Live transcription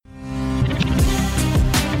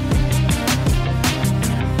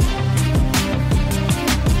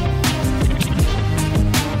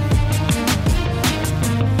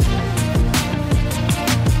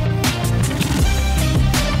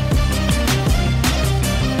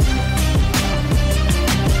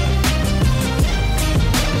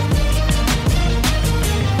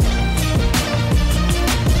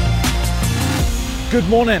Good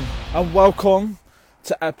morning and welcome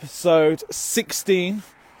to episode 16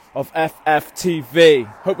 of FFTV.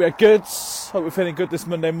 Hope we are good. Hope we're feeling good this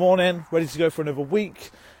Monday morning, ready to go for another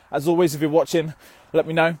week. As always, if you're watching, let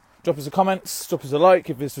me know. Drop us a comment, drop us a like.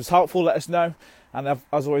 If this was helpful, let us know. And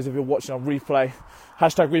as always, if you're watching on replay,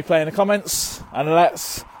 hashtag replay in the comments. And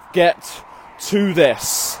let's get to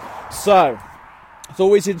this. So, it's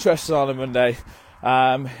always interesting on a Monday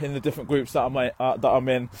in the different groups that I'm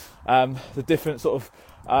in, the different sort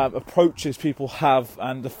of approaches people have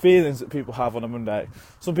and the feelings that people have on a Monday.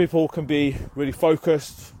 Some people can be really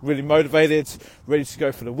focused, really motivated, ready to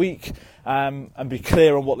go for the week, and be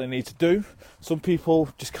clear on what they need to do. Some people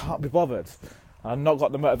just can't be bothered and not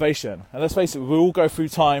got the motivation. And let's face it, we all go through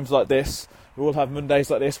times like this. We all have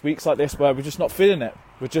Mondays like this, weeks like this, where we're just not feeling it.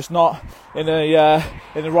 We're just not in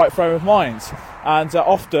the right frame of mind. And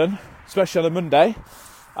often, especially on a Monday,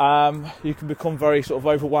 you can become very sort of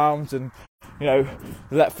overwhelmed and,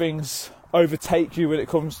 let things overtake you when it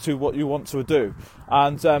comes to what you want to do.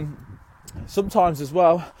 And sometimes as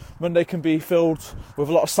well, Monday can be filled with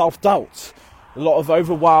a lot of self-doubt, a lot of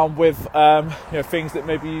overwhelm with things that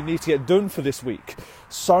maybe you need to get done for this week.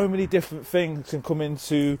 So many different things can come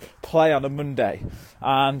into play on a Monday,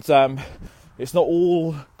 and it's not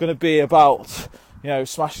all going to be about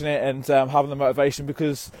smashing it and having the motivation,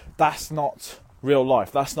 because that's not real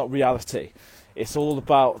life. That's not reality. It's all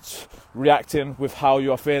about reacting with how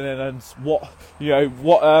you are feeling and what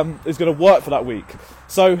is going to work for that week.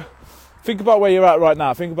 So think about where you're at right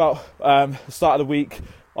now. Think about the start of the week.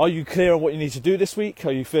 Are you clear on what you need to do this week?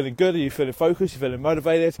 Are you feeling good? Are you feeling focused? Are you feeling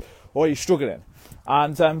motivated? Or are you struggling?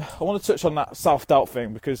 And I want to touch on that self-doubt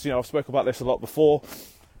thing, because I've spoken about this a lot before.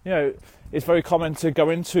 It's very common to go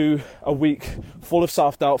into a week full of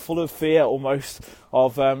self-doubt, full of fear almost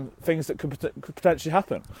of things that could potentially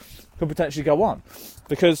happen, could potentially go on.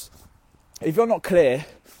 Because if you're not clear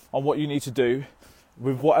on what you need to do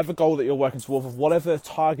with whatever goal that you're working towards, with whatever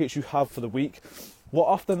targets you have for the week, what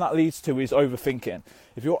often that leads to is overthinking.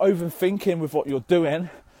 If you're overthinking with what you're doing,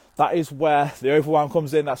 that is where the overwhelm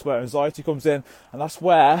comes in, that's where anxiety comes in, and that's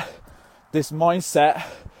where this mindset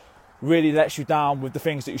really lets you down with the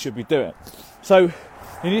things that you should be doing. So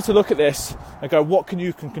you need to look at this and go, what can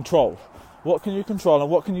you control? What can you control and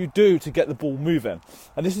what can you do to get the ball moving?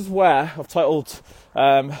 And this is where I've titled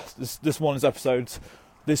this morning's episode,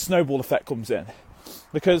 this snowball effect comes in.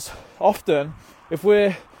 Because often, if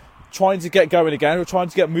we're trying to get going again, we're trying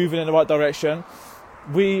to get moving in the right direction,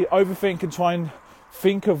 we overthink and try and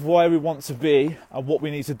think of where we want to be and what we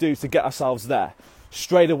need to do to get ourselves there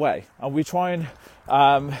straight away. And we try and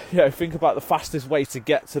think about the fastest way to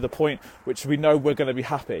get to the point which we know we're going to be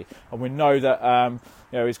happy, and we know that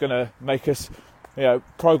it's going to make us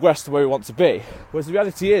progress to where we want to be. Whereas the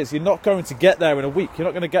reality is, you're not going to get there in a week, you're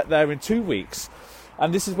not going to get there in 2 weeks.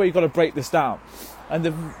 And this is where you've got to break this down. And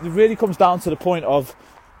it really comes down to the point of,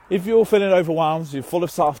 if you're feeling overwhelmed, you're full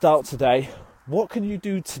of self-doubt today, what can you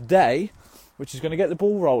do today which is going to get the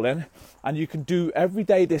ball rolling, and you can do every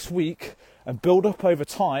day this week and build up over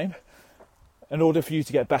time in order for you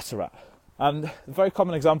to get better at? And a very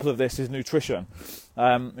common example of this is nutrition.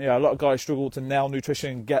 A lot of guys struggle to nail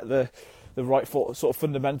nutrition and get the right sort of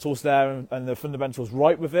fundamentals there and the fundamentals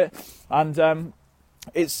right with it. And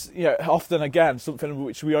it's often, again, something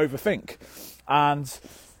which we overthink. And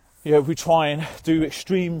we try and do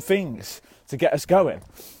extreme things to get us going.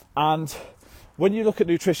 And when you look at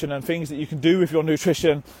nutrition and things that you can do with your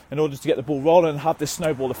nutrition in order to get the ball rolling and have this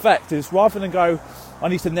snowball effect, is rather than go, I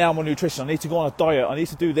need to nail my nutrition, I need to go on a diet, I need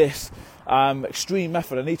to do this extreme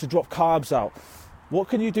method, I need to drop carbs out. What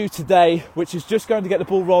can you do today which is just going to get the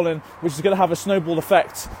ball rolling, which is going to have a snowball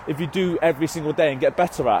effect if you do every single day and get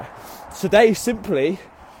better at? Today, simply,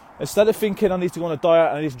 instead of thinking I need to go on a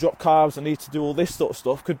diet, I need to drop carbs, I need to do all this sort of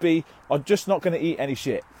stuff, could be, I'm just not going to eat any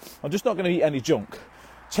shit. I'm just not going to eat any junk.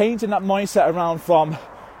 Changing that mindset around from,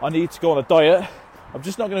 I need to go on a diet, I'm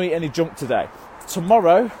just not going to eat any junk today.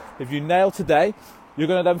 Tomorrow, if you nail today, you're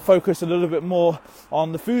going to then focus a little bit more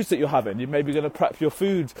on the foods that you're having. You're maybe going to prep your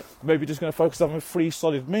food, maybe just going to focus on 3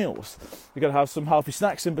 solid meals. You're going to have some healthy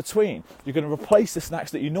snacks in between. You're going to replace the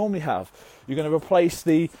snacks that you normally have. You're going to replace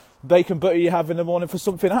the bacon butter you have in the morning for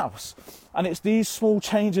something else. And it's these small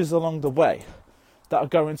changes along the way that are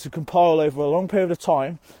going to compile over a long period of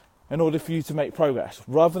time in order for you to make progress,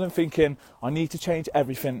 rather than thinking, I need to change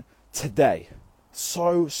everything today.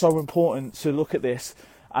 So important to look at this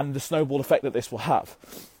and the snowball effect that this will have,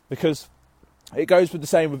 because it goes with the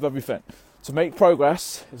same with everything. To make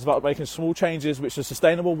progress, it's about making small changes which are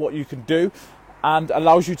sustainable, what you can do, and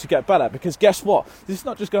allows you to get better. Because guess what? This is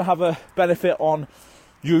not just going to have a benefit on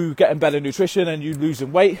you getting better nutrition and you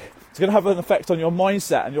losing weight, it's going to have an effect on your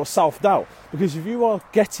mindset and your self-doubt. Because if you are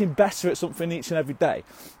getting better at something each and every day,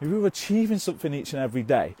 if you're achieving something each and every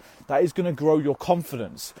day, that is going to grow your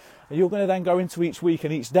confidence. And you're going to then go into each week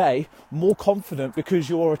and each day more confident because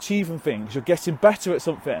you're achieving things, you're getting better at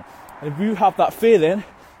something. And if you have that feeling,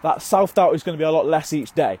 that self-doubt is going to be a lot less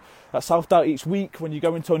each day. That self-doubt each week when you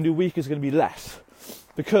go into a new week is going to be less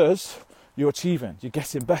because you're achieving, you're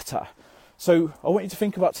getting better. So I want you to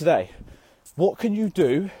think about today. What can you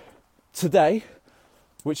do today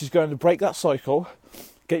which is going to break that cycle,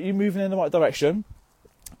 get you moving in the right direction,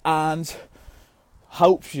 and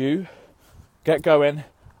help you get going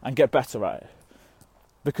and get better at it?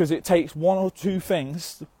 Because it takes one or two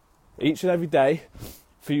things each and every day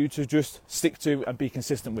for you to just stick to and be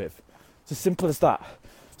consistent with. It's as simple as that.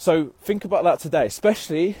 So think about that today,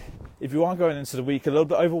 especially if you are going into the week a little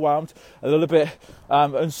bit overwhelmed, a little bit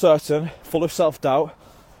uncertain, full of self-doubt.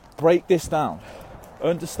 Break this down.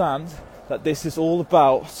 Understand that this is all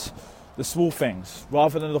about the small things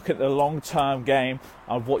rather than looking at the long-term game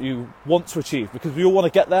and what you want to achieve, because we all want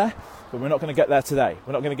to get there, but we're not going to get there today.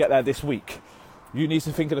 We're not going to get there this week. You need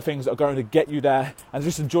to think of the things that are going to get you there and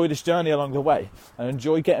just enjoy this journey along the way and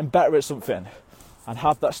enjoy getting better at something and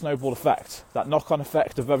have that snowball effect, that knock-on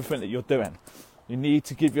effect of everything that you're doing. You need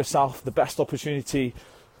to give yourself the best opportunity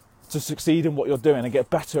to succeed in what you're doing and get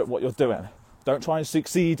better at what you're doing. Don't try and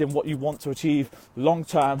succeed in what you want to achieve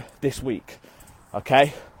long-term this week.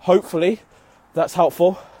 Okay? Hopefully that's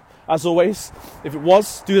helpful. As always, if it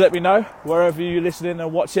was, do let me know wherever you're listening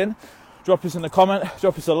and watching. Drop us in the comment,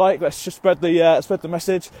 drop us a like. Let's just spread the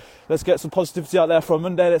message. Let's get some positivity out there for a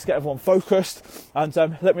Monday. Let's get everyone focused, and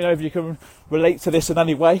let me know if you can relate to this in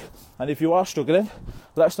any way. And if you are struggling,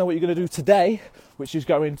 let us know what you're going to do today, which is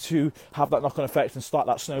going to have that knock-on effect and start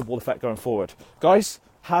that snowball effect going forward. Guys,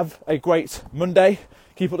 have a great Monday.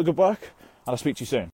 Keep up the good work, and I'll speak to you soon.